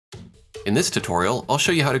In this tutorial, I'll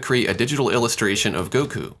show you how to create a digital illustration of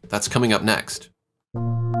Goku. That's coming up next.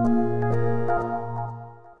 I'm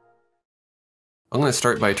going to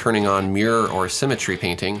start by turning on mirror or symmetry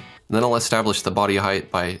painting, and then I'll establish the body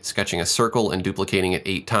height by sketching a circle and duplicating it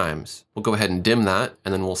 8 times. We'll go ahead and dim that,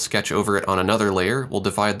 and then we'll sketch over it on another layer. We'll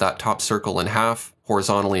divide that top circle in half,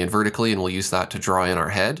 horizontally and vertically, and we'll use that to draw in our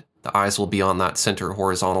head. The eyes will be on that center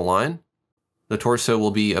horizontal line. The torso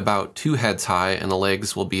will be about 2 heads high, and the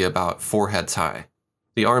legs will be about 4 heads high.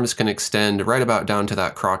 The arms can extend right about down to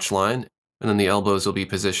that crotch line, and then the elbows will be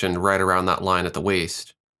positioned right around that line at the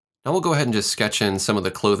waist. Now we'll go ahead and just sketch in some of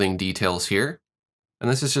the clothing details here. And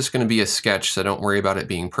this is just going to be a sketch, so don't worry about it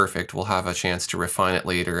being perfect. We'll have a chance to refine it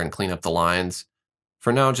later and clean up the lines.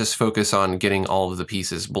 For now, just focus on getting all of the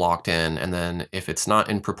pieces blocked in, and then if it's not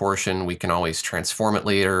in proportion, we can always transform it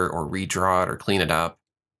later or redraw it or clean it up.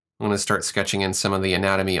 I'm going to start sketching in some of the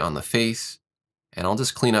anatomy on the face, and I'll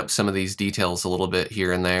just clean up some of these details a little bit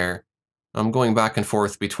here and there. I'm going back and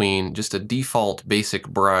forth between just a default basic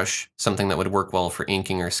brush, something that would work well for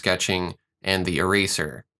inking or sketching, and the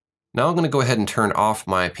eraser. Now I'm going to go ahead and turn off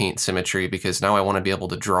my paint symmetry because now I want to be able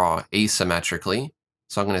to draw asymmetrically.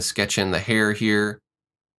 So I'm going to sketch in the hair here.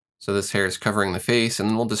 So this hair is covering the face, and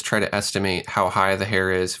then we'll just try to estimate how high the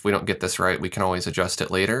hair is. If we don't get this right, we can always adjust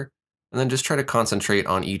it later. And then just try to concentrate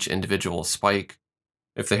on each individual spike.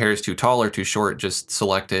 If the hair is too tall or too short, just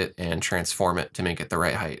select it and transform it to make it the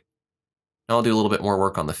right height. Now I'll do a little bit more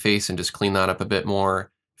work on the face and just clean that up a bit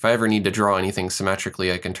more. If I ever need to draw anything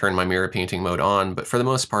symmetrically, I can turn my mirror painting mode on, but for the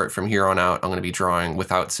most part, from here on out, I'm going to be drawing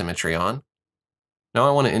without symmetry on. Now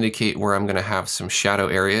I want to indicate where I'm going to have some shadow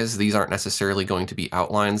areas. These aren't necessarily going to be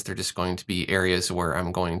outlines, they're just going to be areas where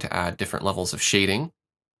I'm going to add different levels of shading.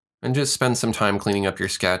 And just spend some time cleaning up your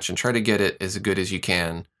sketch and try to get it as good as you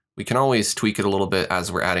can. We can always tweak it a little bit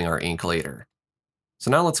as we're adding our ink later.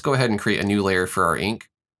 So now let's go ahead and create a new layer for our ink.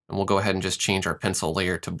 And we'll go ahead and just change our pencil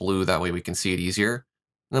layer to blue, that way we can see it easier.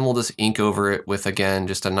 And then we'll just ink over it with, again,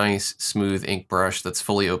 just a nice smooth ink brush that's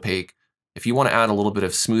fully opaque. If you want to add a little bit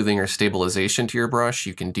of smoothing or stabilization to your brush,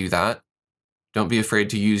 you can do that. Don't be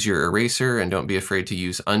afraid to use your eraser, and don't be afraid to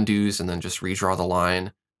use undos and then just redraw the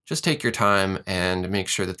line. Just take your time and make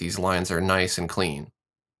sure that these lines are nice and clean.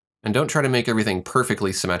 And don't try to make everything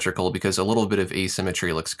perfectly symmetrical because a little bit of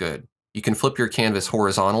asymmetry looks good. You can flip your canvas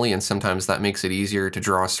horizontally, and sometimes that makes it easier to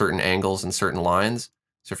draw certain angles and certain lines.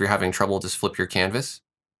 So if you're having trouble, just flip your canvas.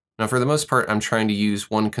 Now for the most part, I'm trying to use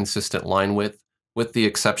one consistent line width, with the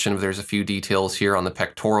exception of there's a few details here on the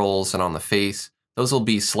pectorals and on the face. Those will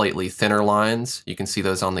be slightly thinner lines. You can see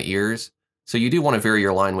those on the ears. So you do want to vary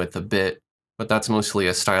your line width a bit, but that's mostly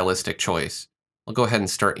a stylistic choice. I'll go ahead and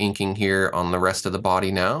start inking here on the rest of the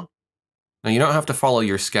body now. Now you don't have to follow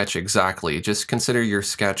your sketch exactly, just consider your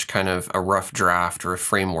sketch kind of a rough draft or a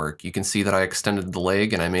framework. You can see that I extended the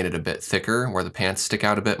leg and I made it a bit thicker where the pants stick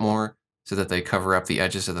out a bit more so that they cover up the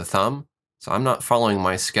edges of the thumb. So I'm not following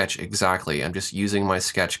my sketch exactly, I'm just using my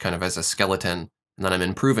sketch kind of as a skeleton, and then I'm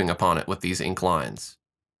improving upon it with these ink lines.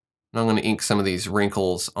 Now I'm going to ink some of these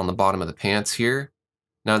wrinkles on the bottom of the pants here.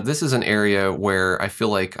 Now this is an area where I feel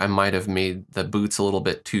like I might have made the boots a little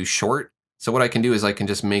bit too short. So what I can do is I can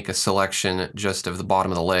just make a selection just of the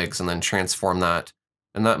bottom of the legs and then transform that.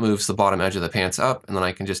 And that moves the bottom edge of the pants up, and then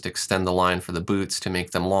I can just extend the line for the boots to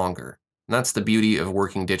make them longer. And that's the beauty of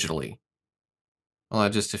working digitally. I'll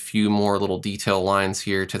add just a few more little detail lines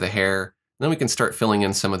here to the hair. And then we can start filling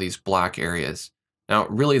in some of these black areas. Now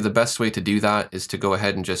really the best way to do that is to go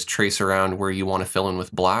ahead and just trace around where you want to fill in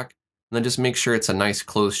with black. And then just make sure it's a nice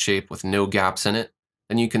closed shape with no gaps in it.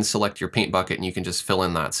 Then you can select your paint bucket and you can just fill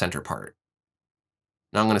in that center part.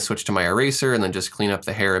 Now I'm going to switch to my eraser and then just clean up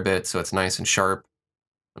the hair a bit so it's nice and sharp.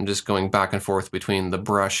 I'm just going back and forth between the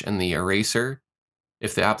brush and the eraser.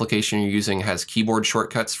 If the application you're using has keyboard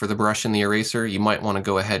shortcuts for the brush and the eraser, you might want to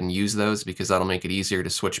go ahead and use those because that'll make it easier to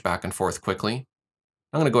switch back and forth quickly.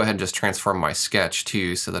 I'm going to go ahead and just transform my sketch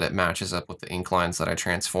too so that it matches up with the ink lines that I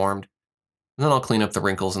transformed. And then I'll clean up the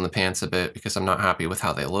wrinkles in the pants a bit because I'm not happy with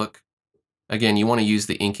how they look. Again, you want to use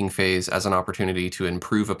the inking phase as an opportunity to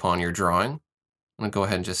improve upon your drawing. I'm going to go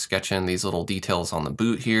ahead and just sketch in these little details on the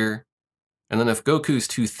boot here. And then if Goku's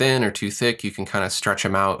too thin or too thick, you can kind of stretch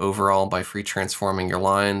him out overall by free transforming your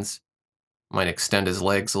lines. Might extend his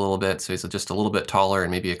legs a little bit so he's just a little bit taller,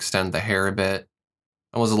 and maybe extend the hair a bit.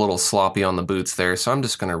 I was a little sloppy on the boots there, so I'm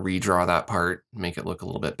just going to redraw that part and make it look a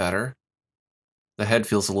little bit better. The head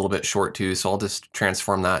feels a little bit short too, so I'll just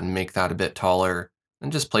transform that and make that a bit taller,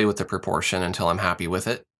 and just play with the proportion until I'm happy with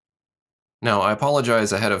it. Now, I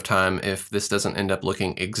apologize ahead of time if this doesn't end up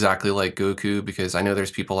looking exactly like Goku, because I know there's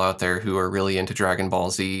people out there who are really into Dragon Ball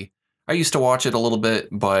Z. I used to watch it a little bit,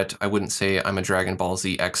 but I wouldn't say I'm a Dragon Ball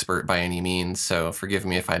Z expert by any means, so forgive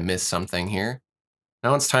me if I miss something here.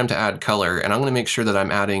 Now it's time to add color, and I'm going to make sure that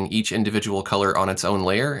I'm adding each individual color on its own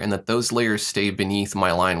layer and that those layers stay beneath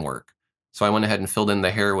my line work. So I went ahead and filled in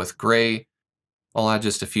the hair with gray. I'll add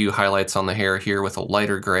just a few highlights on the hair here with a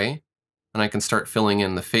lighter gray. And I can start filling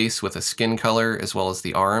in the face with a skin color as well as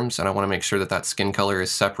the arms, and I want to make sure that that skin color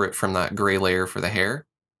is separate from that gray layer for the hair.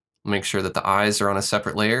 Make sure that the eyes are on a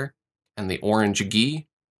separate layer, and the orange gi.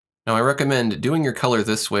 Now I recommend doing your color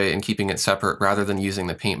this way and keeping it separate rather than using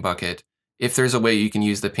the paint bucket. If there's a way you can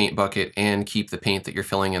use the paint bucket and keep the paint that you're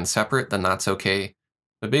filling in separate, then that's okay.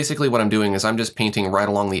 But basically what I'm doing is I'm just painting right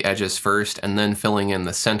along the edges first and then filling in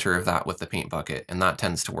the center of that with the paint bucket, and that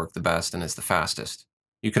tends to work the best and is the fastest.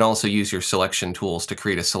 You can also use your selection tools to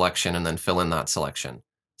create a selection and then fill in that selection.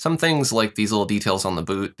 Some things like these little details on the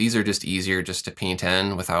boot, these are just easier just to paint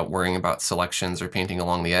in without worrying about selections or painting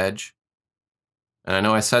along the edge. And I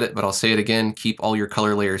know I said it, but I'll say it again, keep all your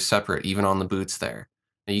color layers separate, even on the boots there.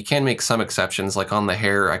 Now you can make some exceptions, like on the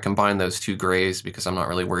hair, I combine those two grays because I'm not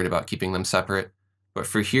really worried about keeping them separate. But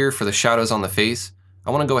for here, for the shadows on the face,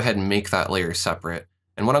 I want to go ahead and make that layer separate.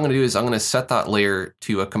 And what I'm going to do is I'm going to set that layer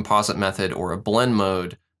to a composite method or a blend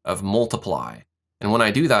mode of multiply. And when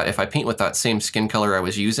I do that, if I paint with that same skin color I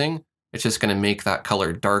was using, it's just going to make that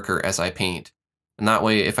color darker as I paint. And that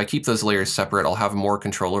way, if I keep those layers separate, I'll have more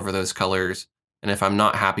control over those colors. And if I'm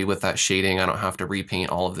not happy with that shading, I don't have to repaint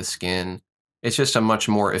all of the skin. It's just a much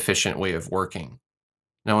more efficient way of working.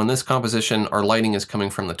 Now in this composition, our lighting is coming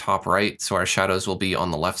from the top right, so our shadows will be on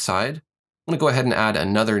the left side. I'm going to go ahead and add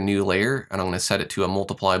another new layer, and I'm going to set it to a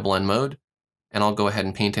multiply blend mode. And I'll go ahead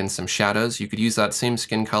and paint in some shadows. You could use that same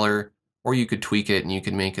skin color, or you could tweak it and you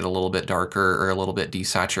could make it a little bit darker or a little bit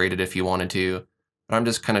desaturated if you wanted to. But I'm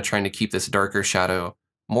just kind of trying to keep this darker shadow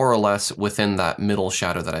more or less within that middle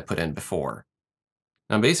shadow that I put in before.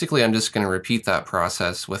 Now basically I'm just going to repeat that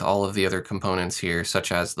process with all of the other components here,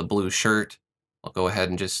 such as the blue shirt. I'll go ahead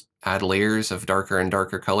and just add layers of darker and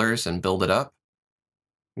darker colors and build it up.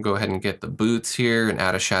 Go ahead and get the boots here and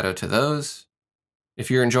add a shadow to those. If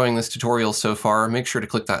you're enjoying this tutorial so far, make sure to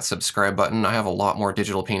click that subscribe button. I have a lot more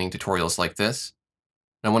digital painting tutorials like this.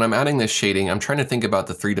 Now when I'm adding this shading, I'm trying to think about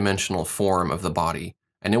the three-dimensional form of the body.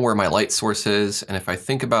 I know where my light source is, and if I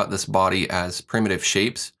think about this body as primitive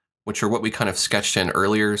shapes, which are what we kind of sketched in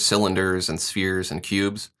earlier, cylinders and spheres and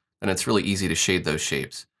cubes, then it's really easy to shade those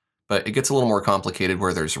shapes. But it gets a little more complicated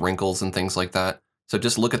where there's wrinkles and things like that. So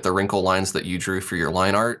just look at the wrinkle lines that you drew for your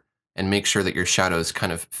line art and make sure that your shadows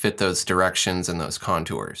kind of fit those directions and those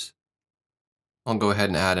contours. I'll go ahead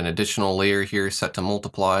and add an additional layer here set to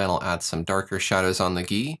multiply, and I'll add some darker shadows on the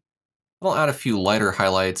gi. I'll add a few lighter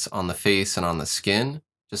highlights on the face and on the skin,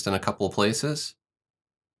 just in a couple of places.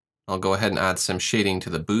 I'll go ahead and add some shading to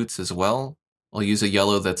the boots as well. I'll use a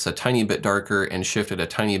yellow that's a tiny bit darker and shift it a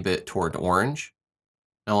tiny bit toward orange.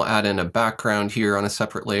 I'll add in a background here on a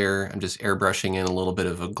separate layer. I'm just airbrushing in a little bit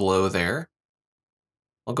of a glow there.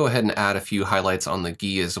 I'll go ahead and add a few highlights on the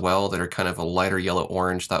gi as well that are kind of a lighter yellow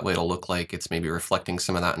orange. That way it'll look like it's maybe reflecting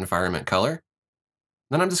some of that environment color.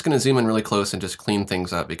 Then I'm just going to zoom in really close and just clean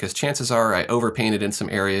things up, because chances are I overpainted in some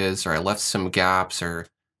areas, or I left some gaps, or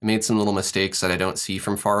made some little mistakes that I don't see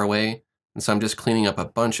from far away. And so I'm just cleaning up a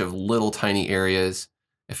bunch of little tiny areas.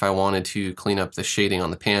 If I wanted to clean up the shading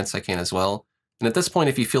on the pants, I can as well. And at this point,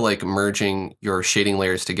 if you feel like merging your shading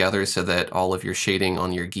layers together so that all of your shading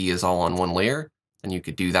on your gi is all on one layer, then you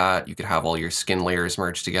could do that. You could have all your skin layers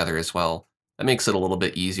merged together as well. That makes it a little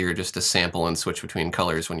bit easier just to sample and switch between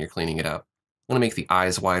colors when you're cleaning it up. I'm going to make the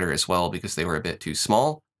eyes wider as well because they were a bit too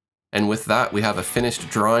small. And with that, we have a finished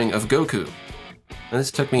drawing of Goku. And this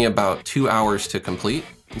took me about 2 hours to complete.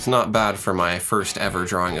 It's not bad for my first ever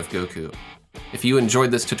drawing of Goku. If you enjoyed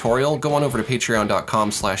this tutorial, go on over to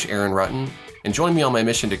patreon.com/AaronRutten and join me on my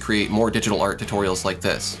mission to create more digital art tutorials like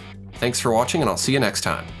this. Thanks for watching, and I'll see you next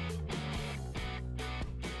time.